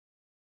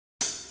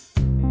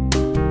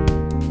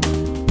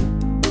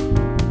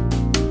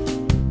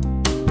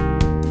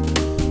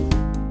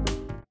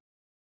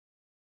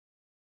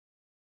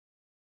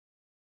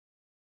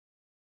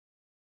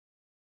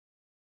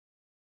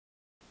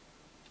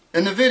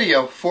In the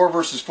video 4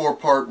 versus 4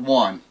 Part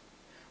 1,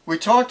 we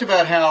talked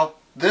about how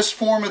this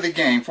form of the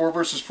game, 4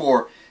 versus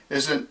 4,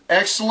 is an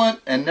excellent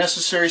and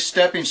necessary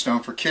stepping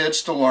stone for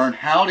kids to learn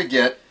how to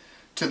get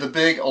to the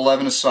big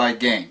 11-a-side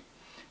game.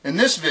 In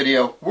this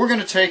video, we're going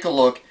to take a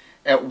look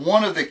at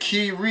one of the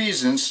key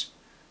reasons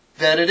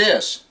that it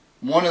is,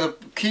 one of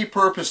the key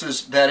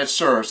purposes that it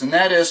serves, and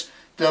that is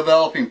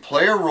developing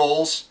player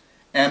roles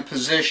and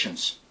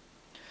positions.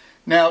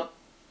 Now,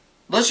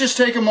 let's just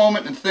take a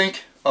moment and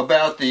think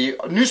about the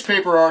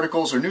newspaper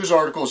articles or news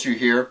articles you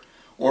hear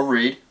or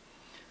read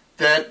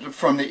that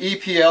from the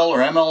EPL or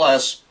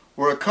MLS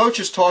where a coach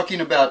is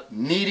talking about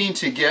needing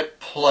to get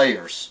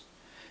players.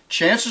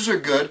 Chances are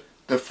good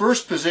the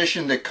first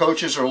position that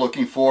coaches are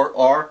looking for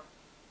are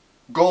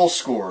goal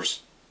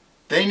scorers.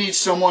 They need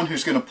someone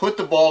who's going to put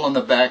the ball in the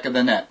back of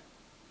the net.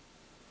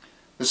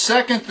 The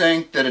second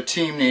thing that a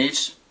team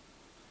needs,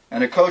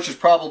 and a coach is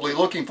probably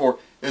looking for,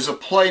 is a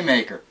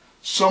playmaker.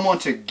 Someone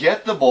to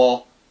get the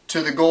ball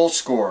to the goal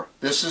scorer.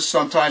 This is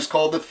sometimes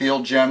called the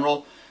field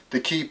general, the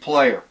key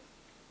player.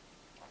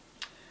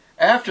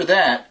 After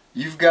that,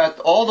 you've got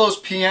all those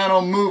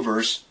piano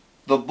movers,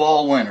 the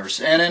ball winners.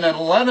 And in an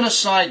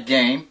 11-a-side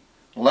game,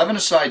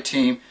 11-a-side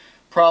team,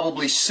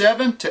 probably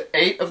 7 to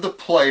 8 of the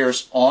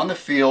players on the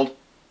field,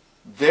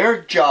 their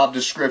job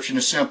description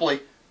is simply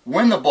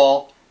win the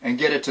ball and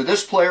get it to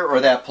this player or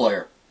that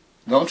player.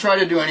 Don't try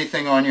to do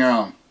anything on your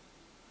own.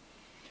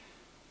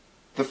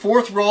 The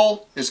fourth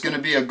role is going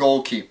to be a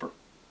goalkeeper.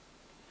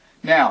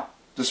 Now,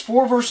 does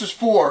 4 versus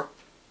 4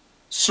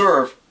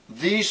 serve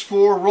these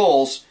 4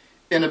 roles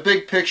in a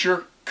big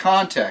picture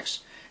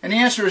context? And the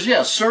answer is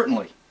yes,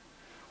 certainly.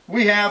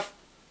 We have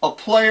a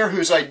player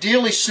who's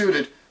ideally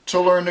suited to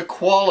learn the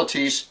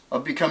qualities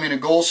of becoming a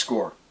goal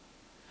scorer.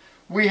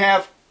 We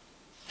have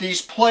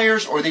these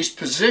players or these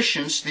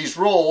positions, these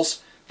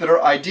roles that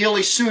are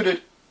ideally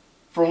suited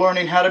for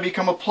learning how to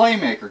become a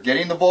playmaker,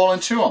 getting the ball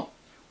into them.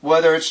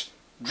 Whether it's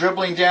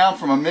dribbling down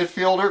from a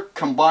midfielder,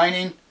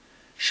 combining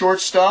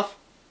short stuff,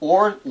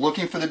 or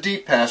looking for the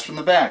deep pass from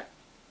the back.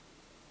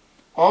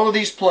 All of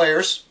these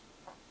players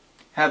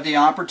have the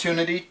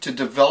opportunity to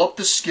develop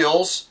the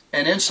skills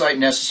and insight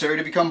necessary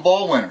to become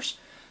ball winners,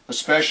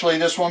 especially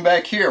this one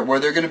back here where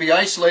they're going to be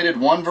isolated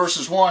 1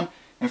 versus 1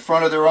 in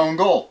front of their own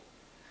goal.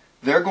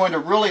 They're going to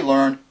really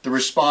learn the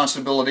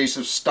responsibilities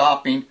of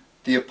stopping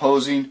the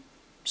opposing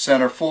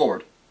center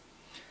forward.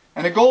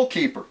 And a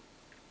goalkeeper.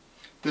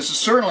 This is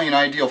certainly an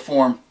ideal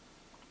form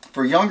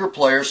for younger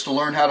players to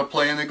learn how to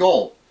play in the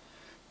goal,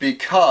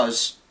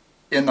 because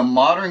in the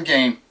modern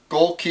game,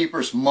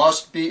 goalkeepers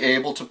must be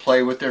able to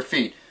play with their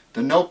feet.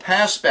 The no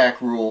pass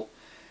back rule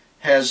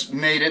has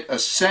made it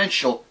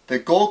essential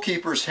that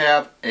goalkeepers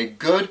have a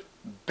good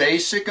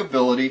basic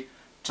ability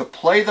to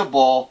play the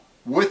ball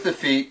with the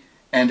feet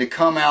and to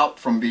come out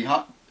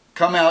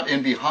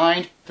in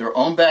behind their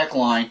own back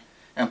line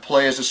and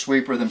play as a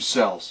sweeper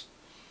themselves.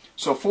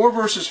 So 4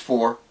 versus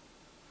 4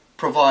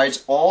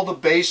 provides all the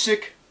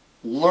basic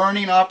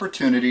learning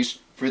opportunities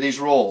for these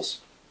roles.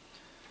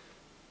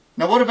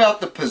 Now what about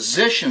the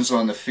positions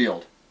on the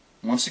field?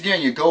 Once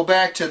again, you go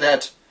back to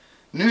that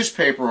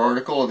newspaper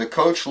article of the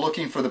coach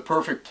looking for the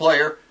perfect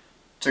player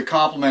to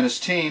complement his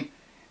team,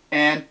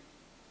 and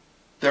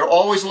they're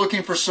always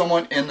looking for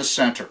someone in the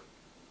center.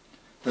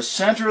 The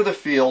center of the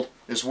field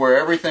is where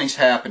everything's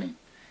happening.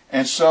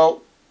 And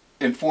so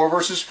in 4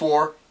 versus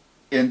 4,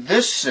 in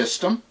this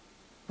system,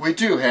 we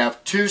do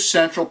have 2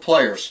 central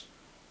players,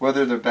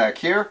 whether they're back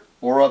here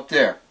or up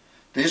there.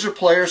 These are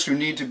players who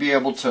need to be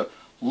able to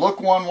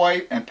look one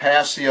way and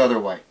pass the other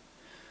way,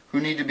 who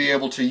need to be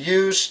able to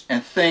use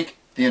and think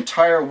the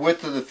entire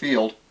width of the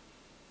field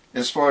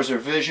as far as their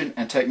vision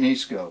and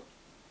techniques go.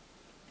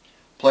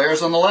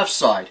 Players on the left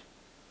side.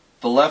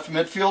 The left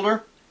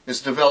midfielder is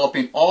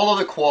developing all of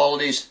the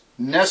qualities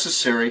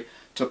necessary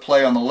to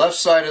play on the left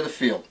side of the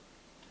field.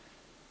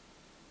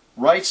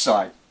 Right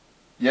side.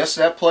 Yes,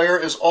 that player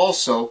is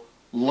also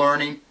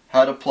learning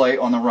how to play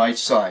on the right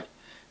side.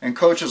 And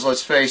coaches,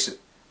 let's face it,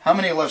 how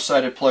many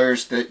left-sided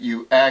players that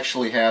you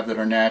actually have that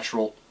are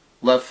natural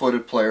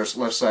left-footed players,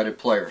 left-sided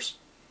players?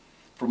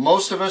 For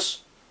most of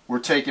us, we're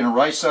taking a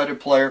right-sided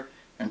player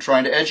and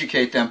trying to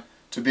educate them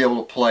to be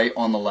able to play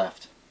on the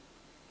left.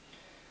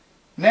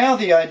 Now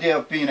the idea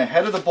of being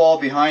ahead of the ball,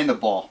 behind the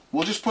ball.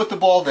 We'll just put the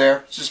ball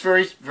there. It's just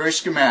very, very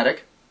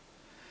schematic.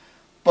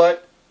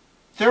 But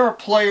there are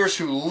players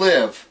who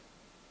live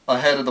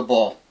ahead of the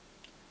ball.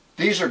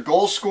 These are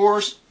goal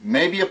scorers,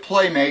 maybe a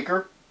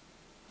playmaker,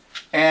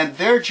 and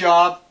their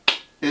job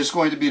is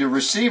going to be to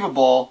receive a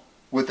ball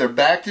with their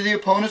back to the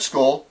opponent's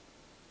goal,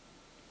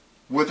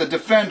 with a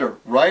defender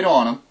right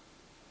on them,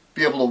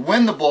 be able to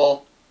win the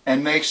ball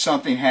and make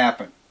something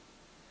happen.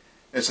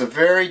 It's a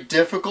very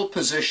difficult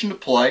position to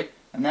play,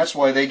 and that's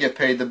why they get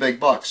paid the big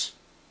bucks.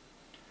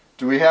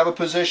 Do we have a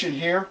position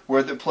here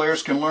where the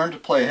players can learn to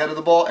play ahead of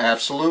the ball?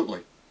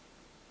 Absolutely.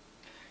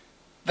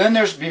 Then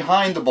there's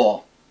behind the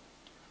ball.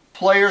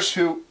 Players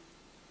who,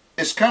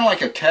 it's kind of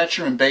like a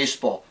catcher in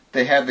baseball.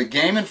 They have the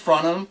game in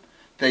front of them.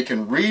 They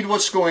can read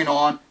what's going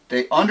on.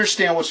 they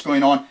understand what's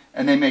going on,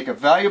 and they make a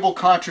valuable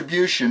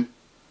contribution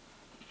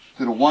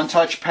to the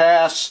one-touch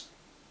pass,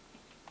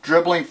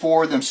 dribbling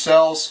forward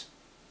themselves.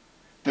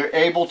 They're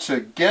able to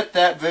get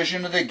that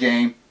vision of the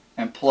game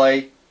and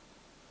play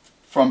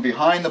from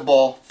behind the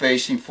ball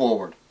facing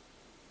forward.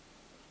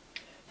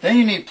 Then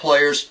you need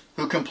players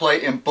who can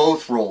play in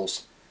both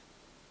roles.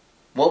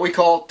 What we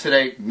call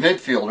today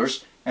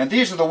midfielders, and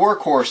these are the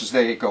workhorses.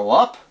 They go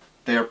up,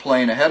 they are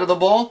playing ahead of the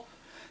ball.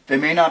 They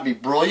may not be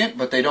brilliant,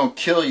 but they don't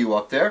kill you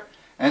up there.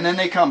 And then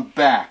they come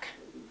back.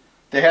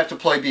 They have to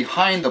play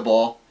behind the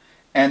ball,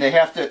 and they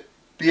have to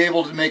be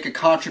able to make a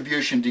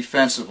contribution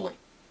defensively.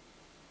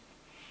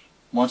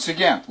 Once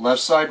again,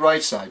 left side,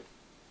 right side.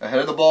 Ahead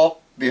of the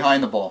ball,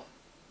 behind the ball.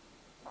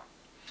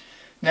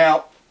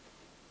 Now,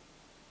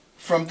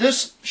 from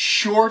this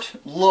short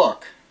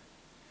look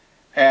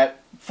at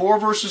 4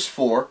 versus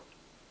 4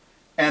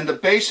 and the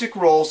basic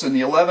roles in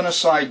the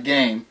 11-a-side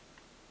game,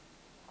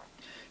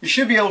 you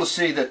should be able to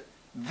see that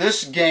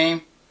this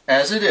game,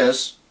 as it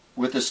is,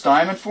 with this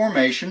diamond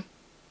formation,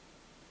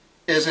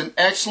 is an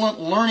excellent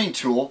learning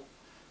tool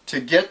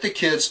to get the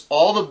kids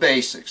all the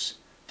basics.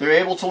 They're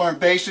able to learn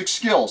basic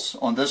skills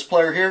on this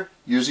player here,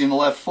 using the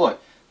left foot.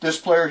 This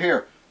player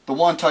here, the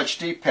one-touch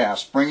deep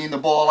pass, bringing the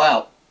ball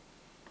out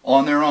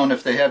on their own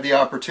if they have the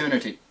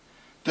opportunity.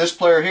 This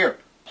player here,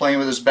 playing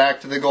with his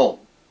back to the goal.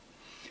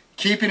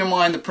 Keeping in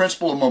mind the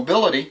principle of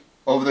mobility,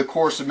 over the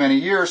course of many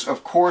years,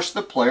 of course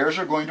the players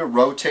are going to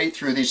rotate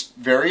through these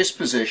various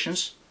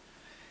positions,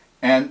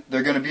 and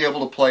they're going to be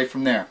able to play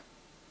from there.